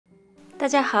大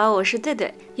家好，我是兑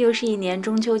兑，又是一年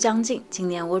中秋将近，今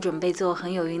年我准备做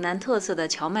很有云南特色的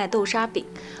荞麦豆沙饼。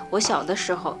我小的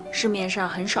时候，市面上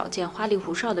很少见花里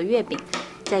胡哨的月饼，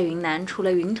在云南除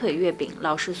了云腿月饼、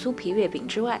老式酥皮月饼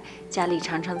之外，家里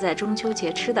常常在中秋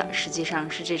节吃的实际上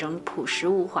是这种朴实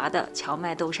无华的荞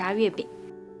麦豆沙月饼。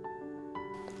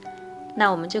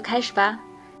那我们就开始吧。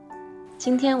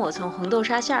今天我从红豆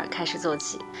沙馅开始做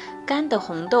起，干的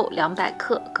红豆200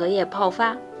克，隔夜泡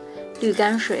发。滤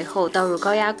干水后倒入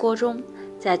高压锅中，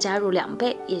再加入2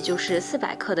倍，也就是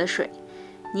400克的水。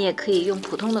你也可以用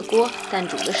普通的锅，但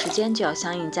煮的时间就要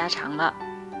相应加长了。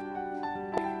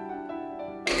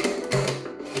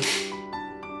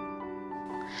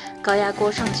高压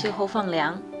锅上气后放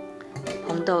凉，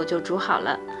红豆就煮好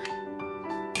了。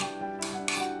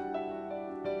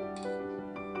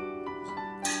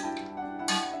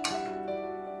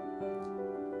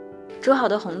煮好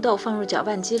的红豆放入搅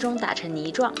拌机中打成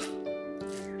泥状。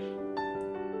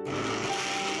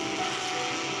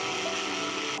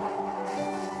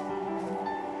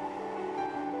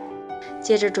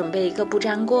接着准备一个不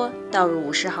粘锅，倒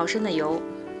入50毫升的油，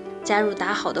加入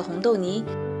打好的红豆泥，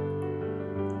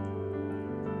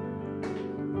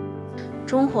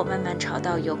中火慢慢炒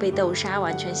到油被豆沙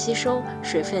完全吸收，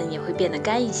水分也会变得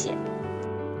干一些。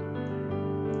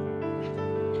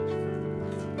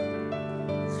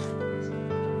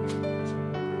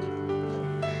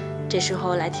这时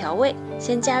候来调味，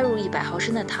先加入100毫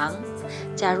升的糖，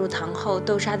加入糖后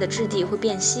豆沙的质地会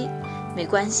变稀，没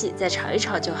关系，再炒一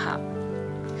炒就好。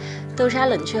豆沙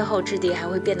冷却后质地还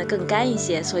会变得更干一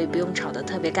些，所以不用炒得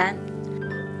特别干。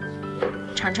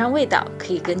尝尝味道，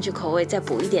可以根据口味再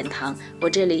补一点糖，我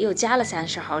这里又加了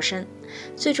30毫升。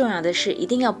最重要的是一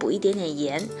定要补一点点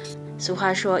盐。俗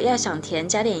话说要想甜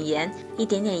加点盐，一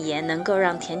点点盐能够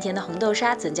让甜甜的红豆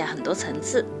沙增加很多层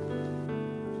次。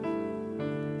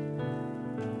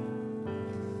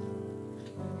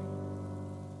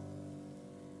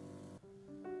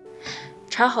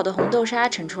炒好的红豆沙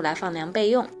盛出来放凉备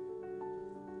用。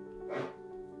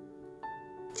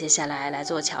接下来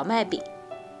做荞麦饼，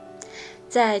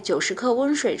在90克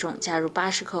温水中加入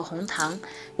80克红糖，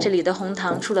这里的红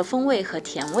糖除了风味和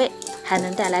甜味，还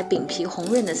能带来饼皮红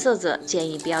润的色泽，建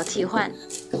议不要替换。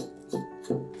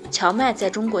荞麦在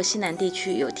中国西南地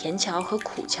区有甜荞和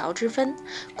苦荞之分，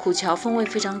苦荞风味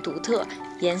非常独特，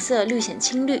颜色绿显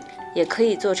青绿，也可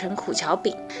以做成苦荞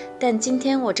饼，但今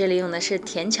天我这里用的是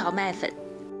甜荞麦粉。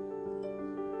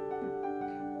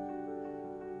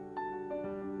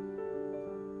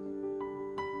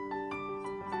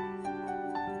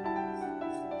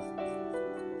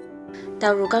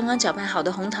倒入刚刚搅拌好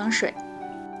的红糖水，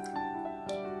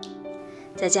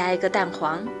再加一个蛋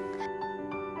黄，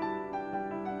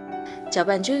搅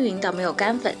拌均匀到没有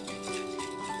干粉，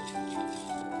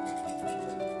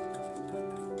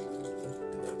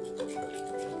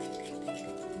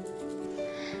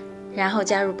然后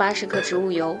加入80克植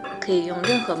物油，可以用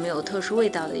任何没有特殊味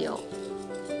道的油。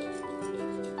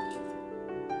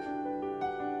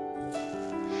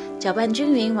搅拌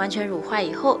均匀，完全乳化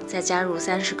以后，再加入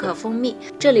30克蜂蜜。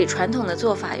这里传统的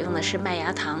做法用的是麦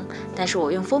芽糖，但是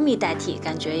我用蜂蜜代替，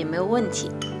感觉也没有问题。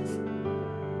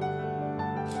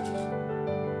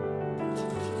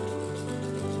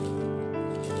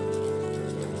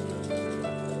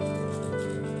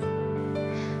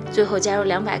最后加入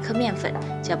200克面粉，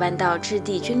搅拌到质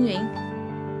地均匀。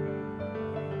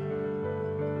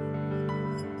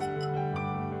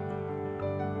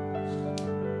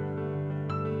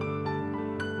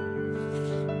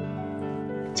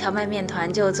荞麦面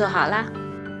团就做好啦。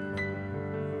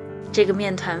这个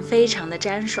面团非常的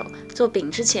粘手，做饼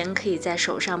之前可以在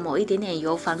手上抹一点点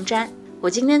油防粘。我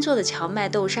今天做的荞麦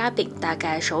豆沙饼大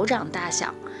概手掌大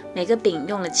小，每个饼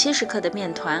用了70克的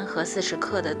面团和40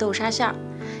克的豆沙馅儿，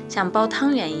像包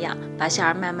汤圆一样，把馅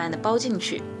儿慢慢的包进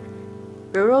去，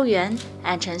揉揉圆，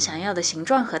按成想要的形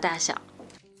状和大小。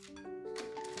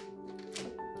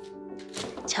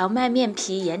荞麦面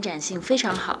皮延展性非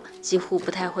常好，几乎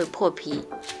不太会破皮。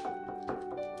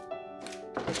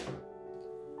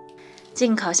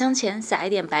进烤箱前撒一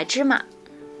点白芝麻，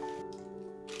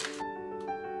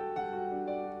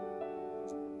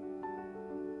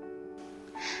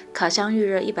烤箱预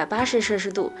热180摄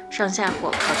氏度，上下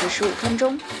火烤至15分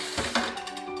钟。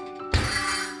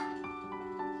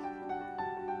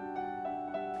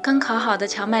刚烤好的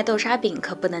荞麦豆沙饼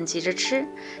可不能急着吃，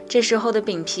这时候的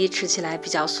饼皮吃起来比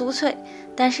较酥脆，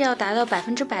但是要达到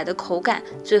100%的口感，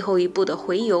最后一步的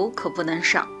回油可不能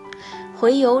少。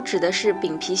回油指的是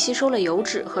饼皮吸收了油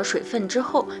脂和水分之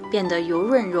后变得油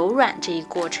润柔软这一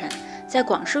过程，在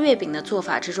广式月饼的做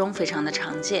法之中非常的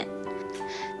常见。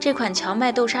这款荞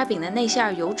麦豆沙饼的内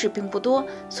馅油脂并不多，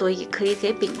所以可以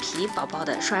给饼皮薄薄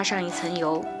的刷上一层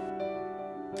油。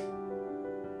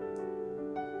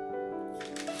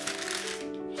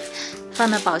放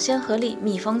到保鲜盒里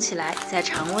密封起来，在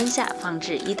常温下放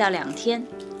置1到2天。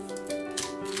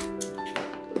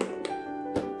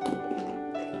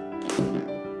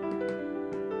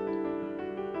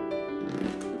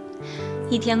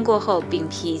1天过后，饼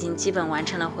皮已经基本完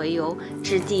成了回油，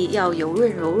质地要油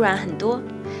润柔软很多。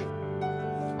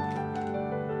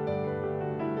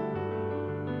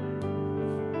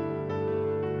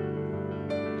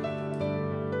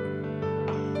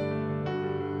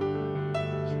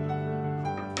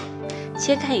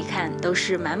切开一看，都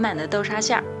是满满的豆沙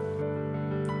馅儿。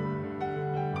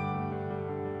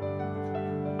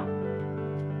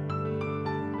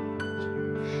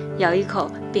咬一口，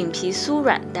饼皮酥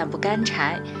软但不干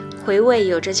柴，回味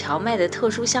有着荞麦的特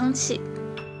殊香气。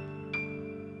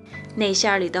内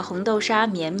馅里的红豆沙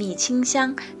绵密清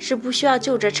香，是不需要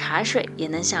就着茶水也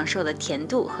能享受的甜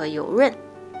度和油润。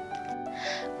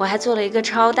我还做了一个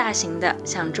超大型的，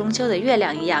像中秋的月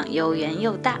亮一样又圆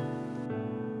又大。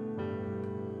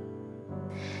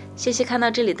谢谢看到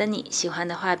这里的你，喜欢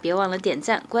的话别忘了点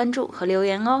赞、关注和留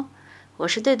言哦。我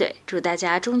是对对，祝大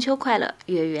家中秋快乐，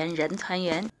月圆人团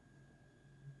圆。